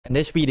In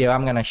this video,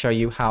 I'm going to show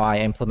you how I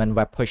implement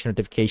web push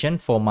notification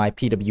for my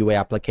PWA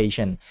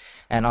application.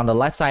 And on the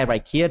left side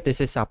right here, this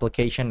is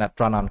application that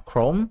run on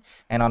Chrome.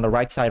 And on the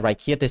right side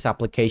right here, this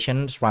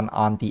application run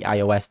on the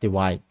iOS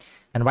device.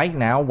 And right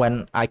now,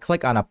 when I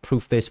click on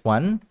approve this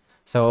one,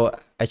 so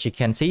as you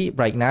can see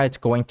right now, it's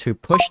going to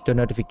push the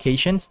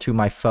notifications to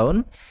my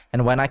phone.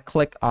 And when I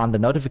click on the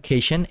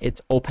notification, it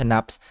opens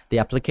up the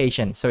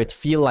application. So it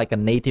feels like a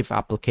native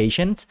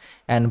application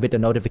and with the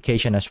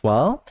notification as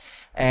well.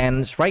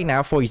 And right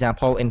now, for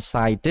example,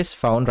 inside this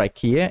phone right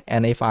here,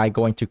 and if I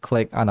going to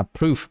click on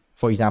approve,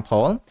 for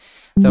example,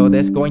 so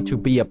there's going to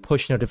be a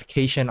push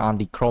notification on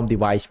the Chrome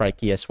device right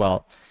here as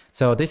well.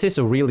 So this is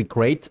a really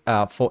great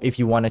for if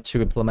you wanted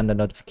to implement the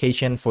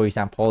notification, for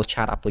example,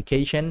 chat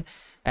application.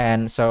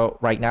 And so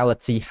right now,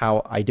 let's see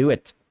how I do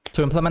it.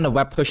 To implement a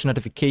web push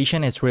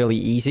notification, it's really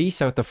easy.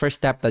 So the first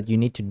step that you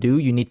need to do,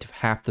 you need to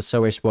have the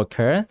service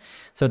worker.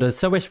 So the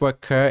service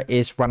worker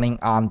is running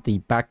on the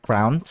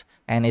background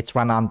and it's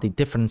run on the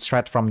different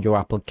thread from your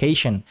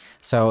application.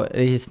 So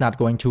it's not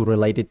going to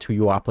relate it to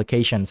your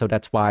application. So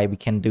that's why we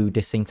can do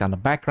these things on the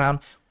background,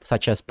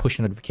 such as push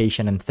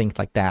notification and things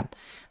like that.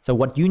 So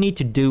what you need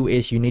to do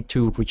is you need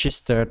to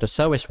register the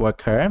service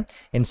worker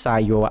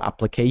inside your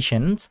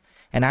applications.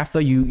 And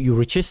after you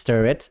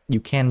register it,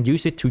 you can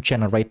use it to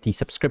generate the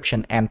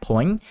subscription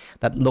endpoint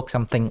that looks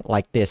something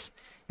like this.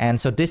 And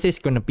so this is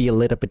going to be a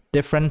little bit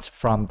different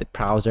from the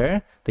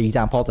browser, the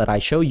example that I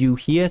show you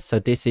here. So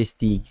this is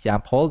the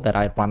example that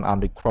I run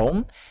on the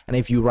Chrome. And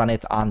if you run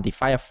it on the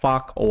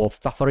Firefox or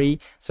Safari,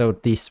 so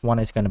this one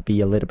is going to be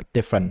a little bit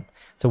different.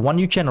 So when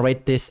you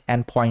generate this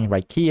endpoint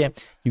right here,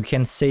 you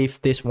can save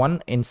this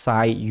one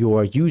inside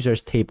your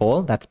users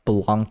table that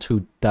belong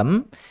to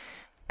them.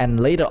 And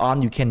later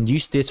on, you can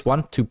use this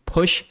one to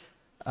push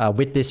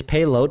with this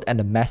payload and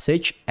the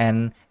message,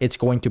 and it's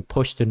going to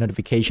push the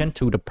notification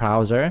to the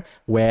browser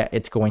where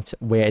it's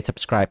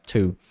subscribed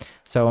to.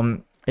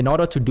 So in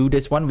order to do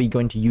this one, we're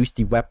going to use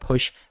the web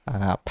push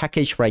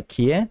package right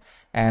here.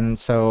 And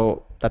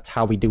so that's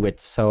how we do it.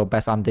 So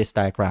based on this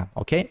diagram,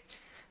 okay?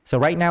 So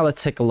right now,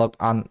 let's take a look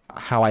on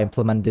how I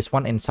implement this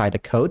one inside the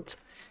code.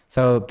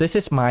 So this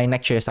is my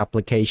Next.js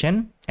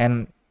application,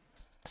 and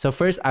so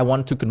first, I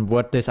want to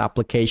convert this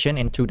application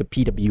into the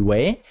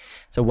PWA.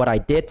 So what I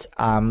did,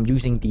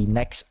 using the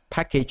next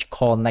package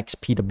called next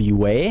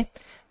PWA.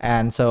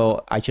 And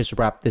so I just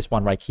wrap this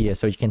one right here.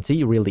 So you can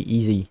see really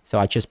easy.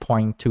 So I just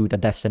point to the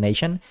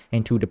destination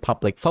into the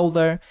public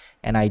folder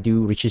and I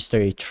do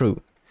register it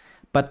true.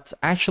 But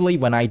actually,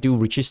 when I do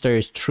register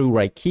is true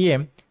right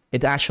here,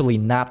 it's actually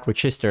not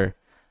registered.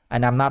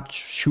 And I'm not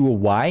sure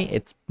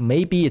why.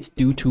 Maybe it's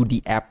due to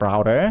the app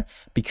router,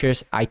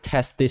 because I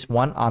test this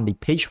one on the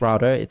page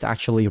router, it's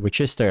actually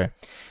registered.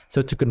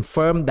 So to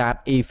confirm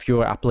that if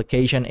your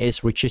application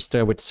is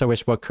registered with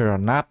service worker or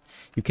not,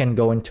 you can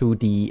go into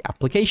the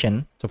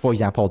application. So for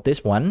example,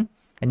 this one,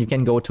 and you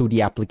can go to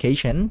the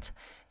applications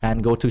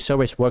and go to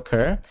service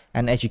worker.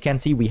 And as you can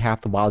see, we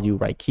have the value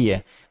right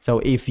here. So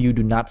if you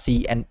do not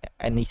see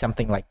any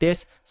something like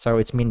this, so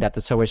it means that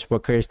the service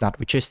worker is not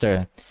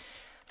registered.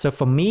 So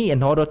for me,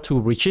 in order to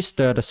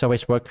register the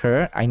service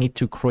worker, I need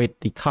to create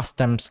the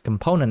custom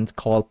component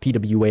called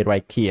PWA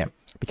right here.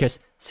 Because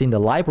since the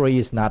library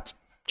is not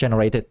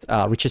generated,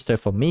 registered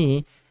for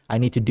me, I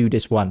need to do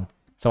this one.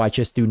 So I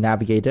just do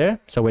navigator,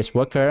 service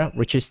worker,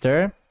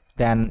 register,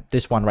 then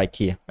this one right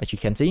here, as you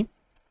can see.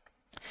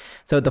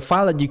 So the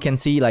file that you can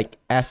see like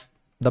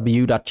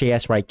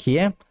sw.js right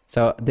here.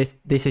 So this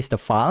is the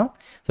file.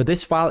 So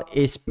this file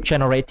is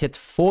generated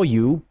for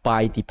you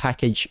by the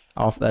package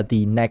of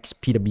the next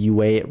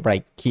PWA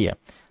right here.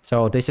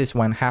 So this is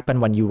when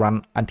you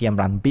run npm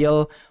run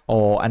build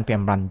or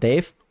npm run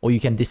dev, or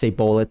you can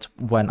disable it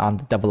when on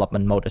the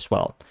development mode as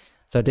well.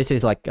 So this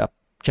is like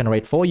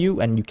generate for you,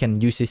 and you can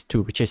use this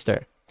to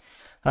register.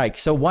 All right.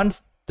 So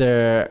once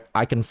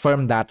I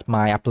confirm that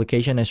my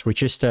application is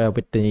registered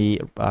with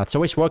the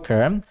service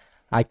worker,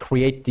 I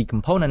create the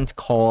component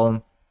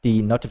called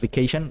the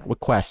notification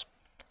request.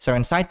 So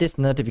inside this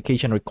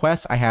notification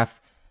request, I have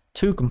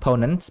two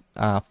components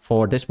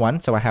for this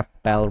one. So I have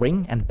bell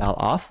ring and bell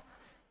off.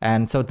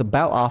 And so the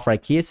bell off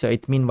right here, so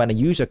it means when a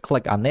user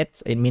click on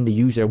it, it means the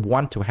user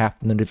want to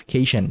have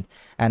notification.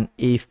 And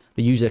if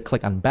the user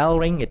click on bell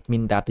ring, it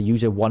means that the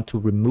user want to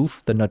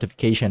remove the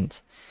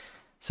notifications.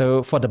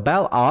 So for the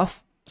bell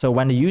off, so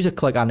when the user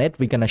click on it,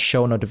 we're going to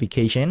show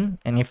notification.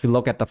 And if you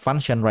look at the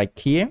function right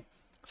here,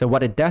 so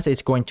what it does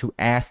is going to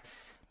ask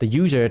the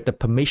user the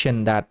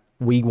permission that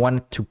we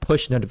want to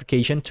push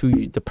notification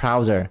to the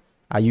browser.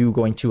 Are you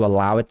going to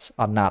allow it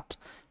or not?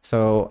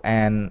 So,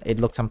 and it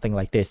looks something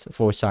like this.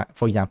 For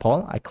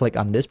example, I click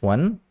on this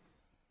one,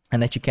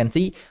 and as you can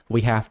see,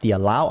 we have the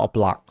allow or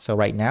block. So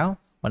right now,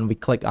 when we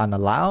click on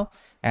allow,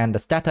 and the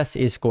status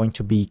is going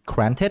to be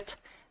granted,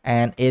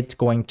 and it's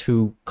going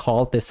to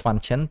call this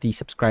function, the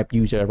subscribe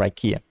user right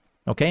here.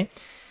 Okay.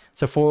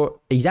 So for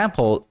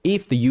example,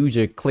 if the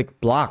user click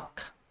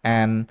block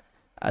and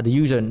the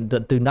user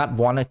do not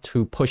want it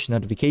to push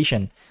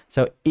notification.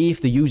 So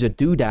if the user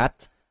do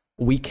that,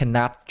 we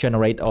cannot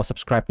generate or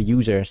subscribe the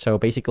user. So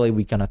basically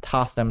we're gonna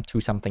task them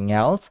to something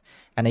else.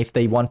 And if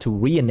they want to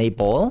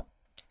re-enable,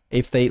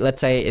 if they,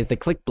 let's say if they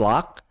click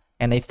block,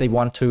 and if they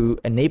want to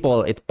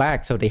enable it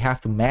back, so they have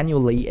to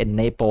manually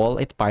enable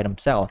it by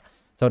themselves.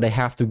 So they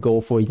have to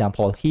go, for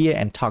example, here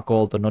and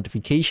toggle the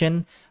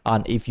notification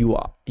on. If you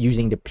are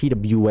using the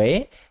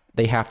PWA,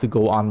 they have to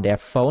go on their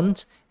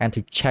phones and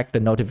to check the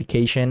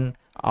notification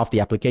of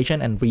the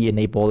application and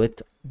re-enable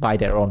it by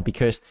their own,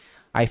 because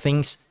I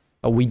think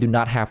we do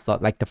not have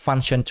the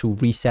function to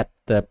reset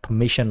the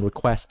permission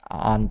request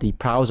on the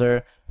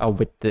browser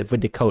with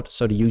the code.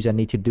 So the user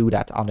need to do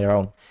that on their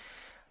own.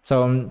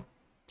 So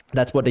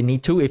that's what they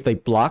need to if they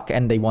block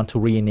and they want to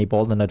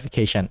re-enable the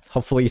notification.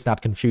 Hopefully it's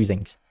not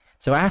confusing.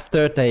 So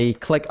after they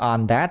click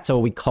on that, so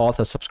we call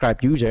the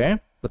subscribe user.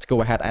 Let's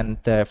go ahead and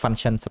the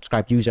function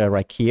subscribe user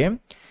right here.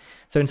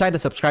 So inside the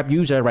subscribe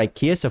user right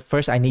here, so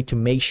first I need to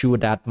make sure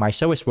that my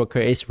service worker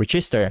is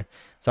registered.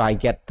 So I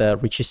get the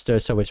register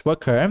service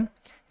worker.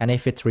 And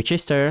if it's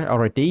registered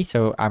already,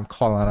 so I'm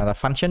calling another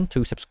function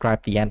to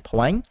subscribe the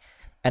endpoint.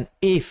 And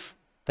if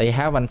they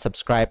haven't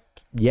subscribed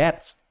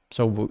yet,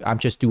 so I'm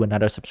just do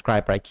another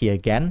subscribe right here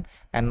again,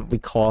 and we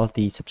call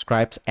the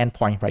subscribes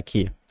endpoint right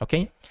here,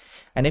 okay?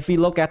 And if we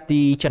look at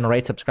the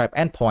generate subscribe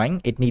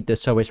endpoint, it needs the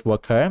service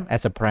worker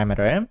as a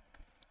parameter.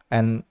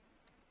 And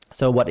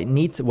so what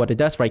it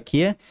does right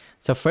here,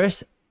 so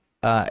first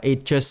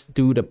it just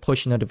do the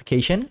push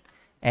notification,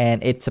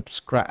 and it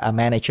subscribe a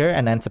manager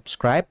and then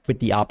subscribe with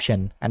the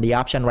option. And the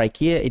option right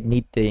here, it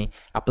need the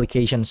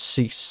application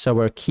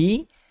server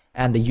key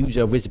and the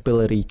user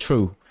visibility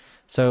true.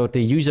 So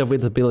the user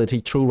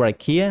visibility true right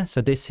here.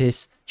 So this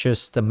is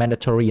just the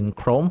mandatory in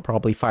Chrome.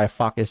 Probably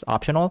Firefox is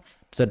optional.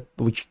 So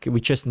we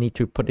just need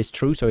to put this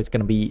true. So it's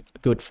going to be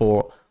good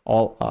for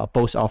all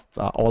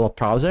all of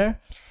browser.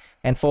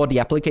 And for the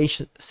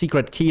application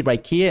secret key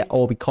right here,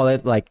 or we call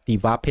it like the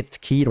VAPIT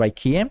key right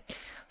here.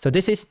 So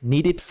this is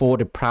needed for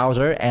the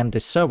browser and the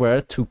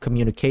server to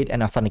communicate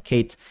and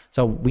authenticate.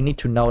 So we need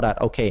to know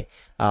that, okay,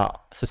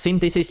 so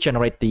since this is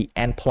generate the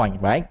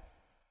endpoint, right?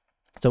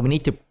 So we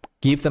need to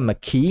give them a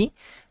key,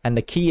 and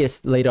the key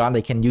is later on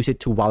they can use it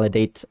to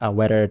validate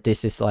whether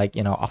this is like,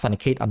 you know,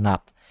 authenticate or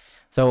not.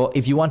 So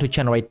if you want to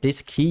generate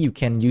this key, you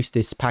can use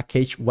this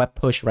package web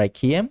push right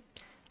here.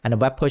 And the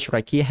web push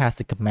right here has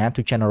the command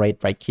to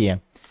generate right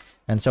here.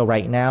 And so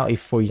right now, if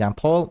for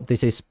example,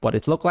 this is what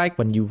it looks like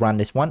when you run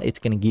this one, it's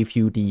going to give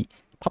you the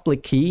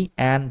public key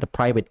and the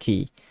private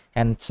key.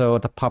 And so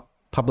the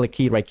public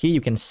key right here,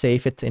 you can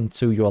save it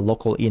into your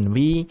local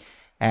env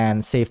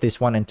and save this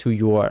one into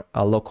your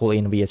local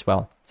env as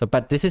well. So,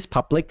 but this is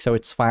public, so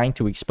it's fine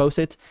to expose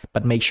it,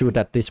 but make sure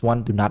that this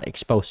one do not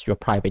expose your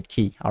private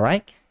key. All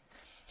right.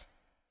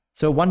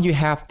 So once you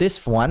have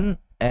this one,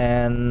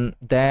 and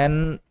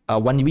then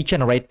when we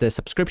generate the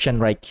subscription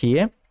right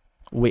here,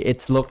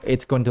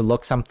 it's going to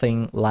look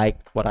something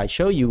like what I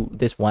show you,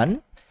 this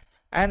one.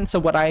 And so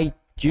what I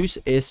use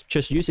is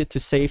just use it to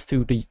save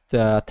to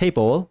the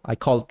table. I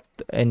call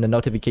in the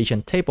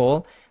notification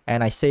table,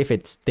 and I save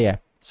it there.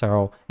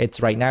 So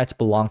it's right now it's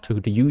belong to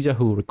the user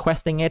who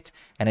requesting it,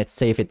 and it's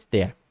save it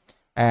there.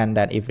 And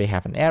then if they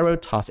have an error,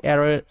 toss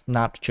error, it's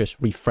not just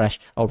refresh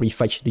or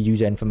refresh the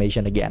user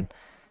information again.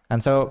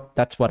 And so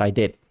that's what I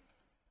did.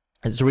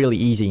 It's really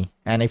easy.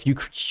 And if you're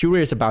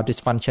curious about this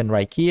function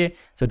right here,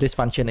 so this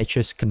function, it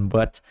just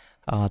convert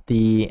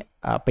the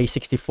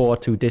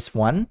base64 to this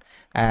one.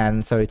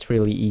 And so it's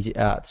really easy.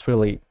 It's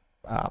really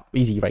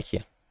easy right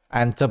here.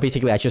 And so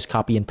basically I just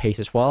copy and paste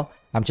as well.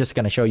 I'm just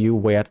going to show you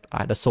where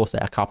the source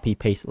that I copy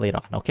paste later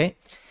on. Okay,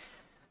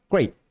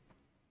 great.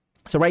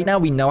 So right now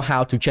we know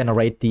how to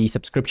generate the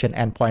subscription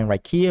endpoint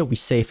right here. We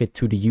save it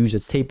to the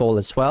users table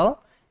as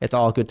well. It's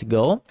all good to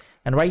go.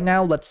 And right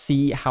now let's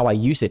see how I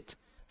use it.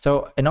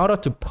 So in order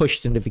to push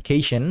the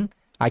notification,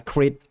 I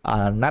create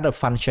another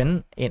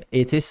function. It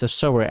is a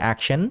server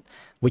action,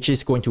 which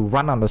is going to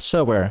run on the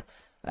server.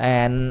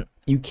 And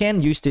you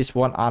can use this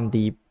one on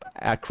the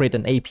create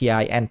an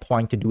API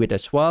endpoint to do it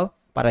as well.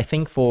 But I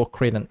think for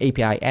create an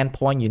API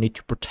endpoint, you need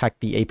to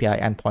protect the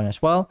API endpoint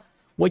as well,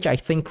 which I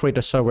think create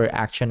a server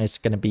action is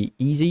going to be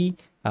easy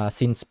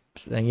since,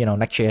 you know,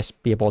 Next.js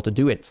be able to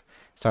do it.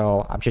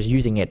 So I'm just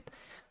using it.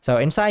 So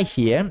inside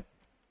here,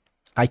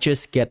 I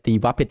just get the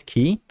VAPIT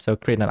key, so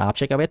create an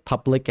object of it,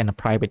 public and a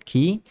private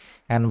key,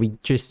 and we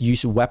just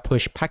use web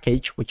push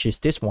package, which is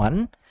this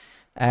one.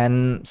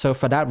 And so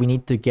for that, we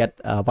need to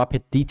get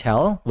VAPIT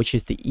detail, which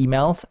is the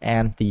emails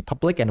and the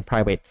public and the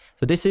private.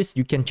 So this is,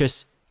 you can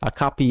just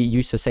copy,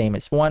 use the same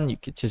as one. You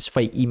could just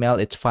fake email,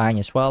 it's fine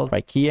as well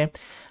right here.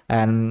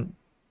 And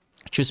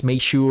just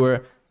make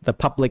sure the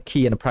public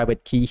key and the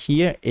private key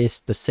here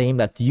is the same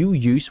that you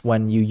use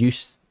when you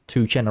use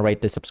to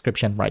generate the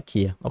subscription right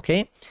here.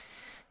 Okay.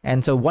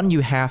 And so once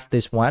you have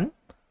this one,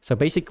 so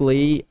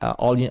basically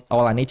all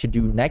I need to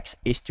do next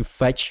is to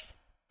fetch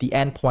the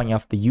endpoint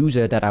of the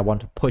user that I want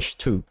to push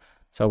to.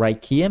 So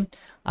right here,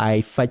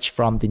 I fetch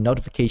from the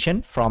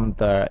notification from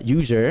the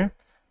user,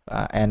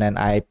 and then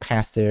I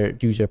pass the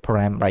user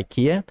param right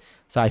here.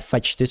 So I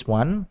fetch this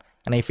one,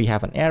 And if we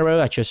have an error,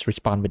 I just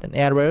respond with an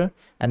error.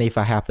 And if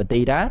I have the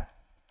data,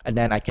 and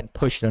then I can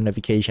push the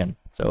notification.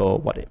 So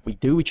what we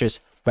do, we just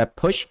web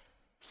push,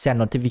 send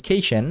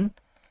notification.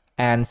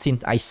 And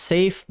since I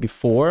saved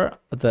before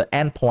the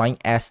endpoint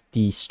as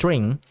the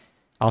string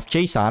of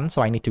JSON,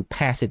 so I need to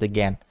pass it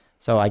again.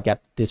 So I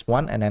get this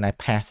one, and then I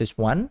pass this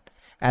one.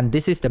 And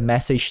this is the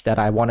message that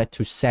I wanted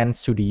to send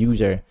to the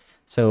user.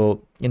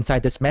 So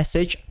inside this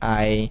message,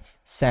 I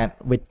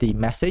sent with the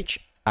message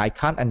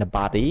icon and the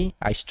body,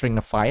 I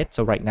stringify it.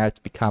 So right now it's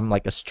become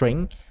like a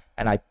string,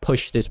 and I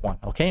push this one,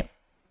 okay?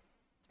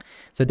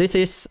 So this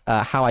is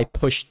how I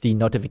push the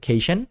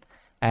notification.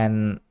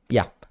 And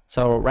yeah,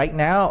 so right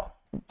now,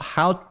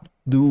 how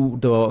do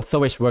the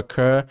service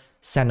worker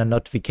send a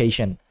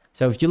notification?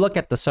 So if you look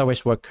at the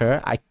service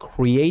worker, I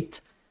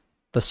create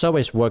the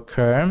service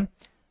worker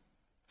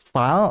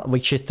file,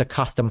 which is the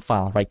custom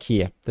file right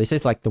here. This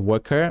is like the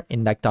worker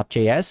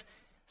index.js.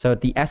 So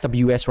the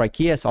SWS right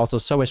here is also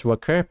service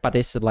worker, but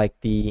it's like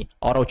the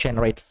auto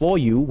generate for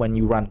you when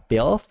you run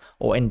build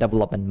or in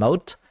development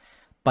mode.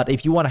 But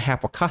if you want to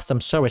have a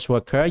custom service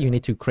worker, you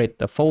need to create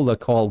a folder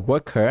called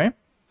worker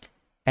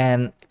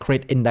and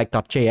create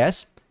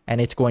index.js,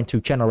 and it's going to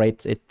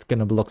generate, it's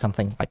going to look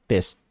something like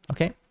this.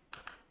 Okay.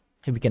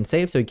 If we can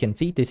save, so you can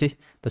see this is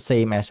the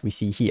same as we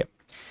see here.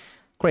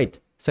 Great.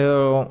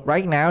 So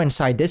right now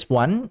inside this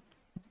one,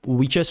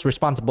 we just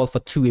responsible for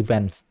 2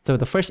 events. So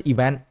the first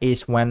event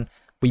is when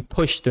we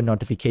push the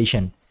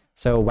notification.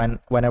 So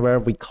whenever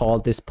we call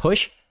this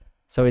push,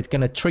 so it's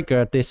going to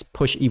trigger this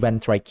push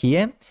event right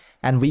here,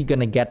 and we're going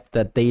to get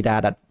the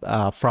data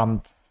that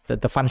from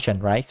the function,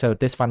 right? So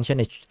this function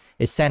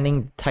is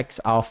sending text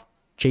of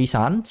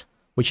JSON,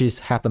 which is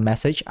have the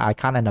message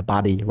icon and the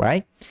body,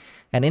 right?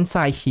 And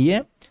inside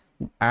here,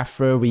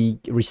 after we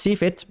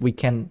receive it, we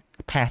can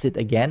pass it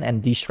again,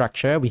 and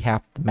destructure, we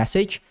have the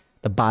message,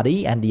 the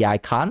body, and the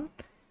icon.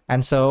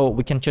 And so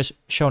we can just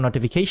show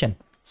notification.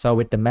 So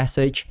with the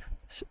message,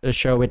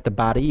 show with the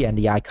body and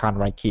the icon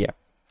right here.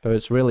 So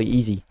it's really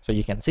easy. So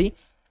you can see.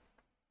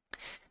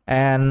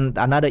 And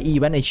another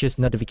event is just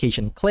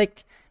notification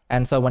click.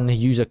 And so when the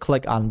user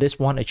click on this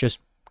one, it just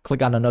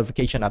click on the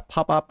notification that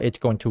pop up. It's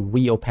going to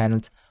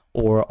reopen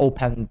or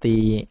open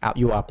the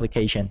your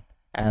application.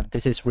 And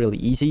this is really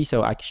easy.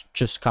 So I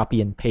just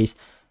copy and paste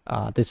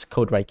this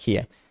code right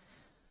here.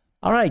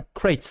 All right,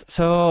 great.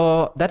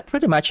 So that's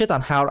pretty much it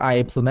on how I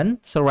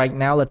implement. So right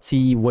now, let's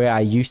see where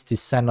I use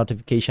this send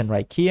notification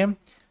right here.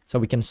 So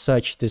we can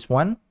search this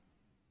one.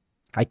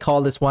 I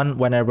call this one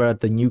whenever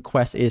the new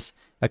quest is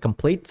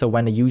complete. So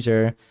when the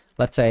user,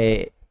 let's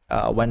say,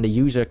 when the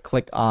user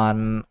click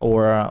on,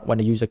 or when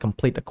the user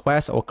complete a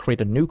quest or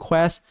create a new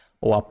quest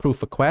or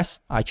approve a quest,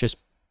 I just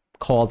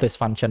call this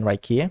function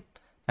right here.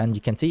 And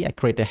you can see I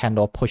create a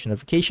handle push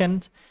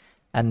notifications.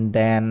 And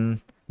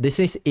then this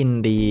is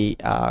in the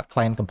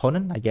client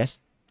component, I guess.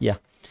 Yeah.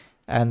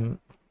 And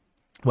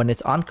when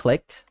it's on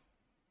click,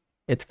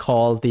 it's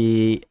called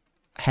the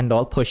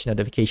handle push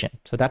notification.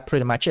 So that's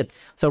pretty much it.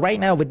 So right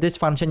now with this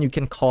function, you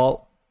can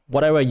call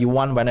whatever you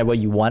want, whenever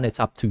you want. It's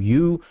up to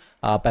you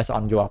based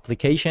on your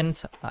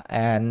applications.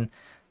 And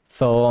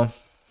so,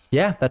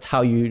 yeah, that's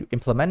how you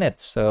implement it.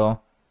 So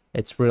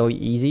it's really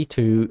easy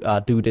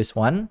to do this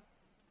one.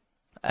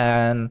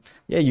 And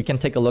yeah, you can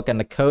take a look at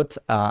the code.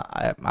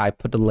 I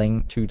put the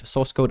link to the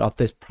source code of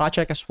this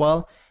project as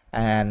well.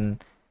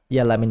 And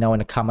yeah, let me know in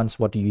the comments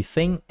what do you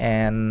think.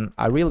 And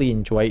I really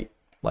enjoy,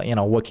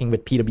 working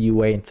with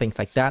PWA and things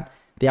like that.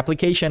 The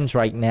applications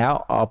right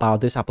now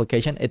about this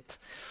application,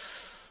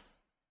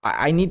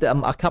 I need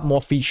a couple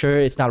more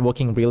features. It's not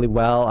working really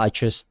well. I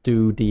just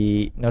do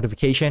the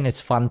notification.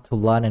 It's fun to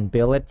learn and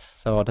build it.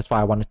 So that's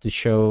why I wanted to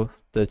show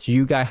to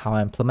you guys how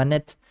I implement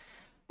it.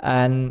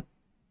 And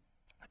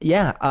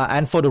yeah,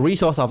 and for the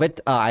resource of it,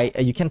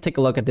 you can take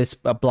a look at this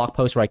blog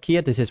post right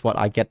here. This is what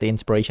I get the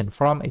inspiration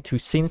from.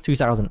 Since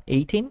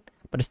 2018,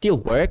 but it still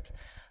works.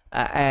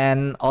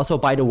 And also,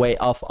 by the way,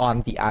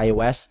 on the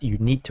iOS, you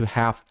need to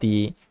have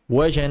the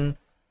version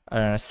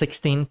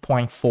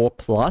 16.4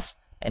 plus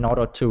in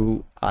order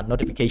to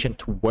notification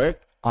to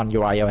work on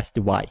your iOS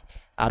device.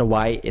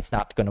 Otherwise, it's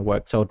not going to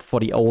work. So for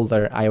the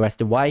older iOS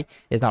device,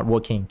 it's not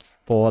working.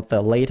 For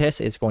the latest,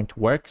 it's going to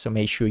work. So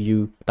make sure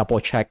you double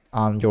check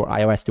on your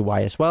iOS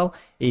device as well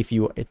if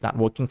it's not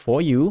working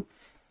for you.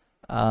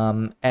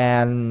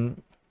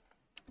 And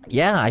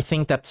yeah, I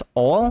think that's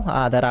all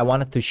that I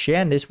wanted to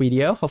share in this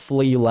video.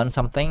 Hopefully you learned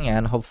something,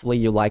 and hopefully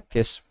you like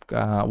this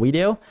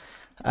video.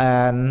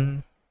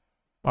 And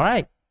all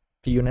right,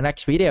 see you in the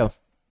next video.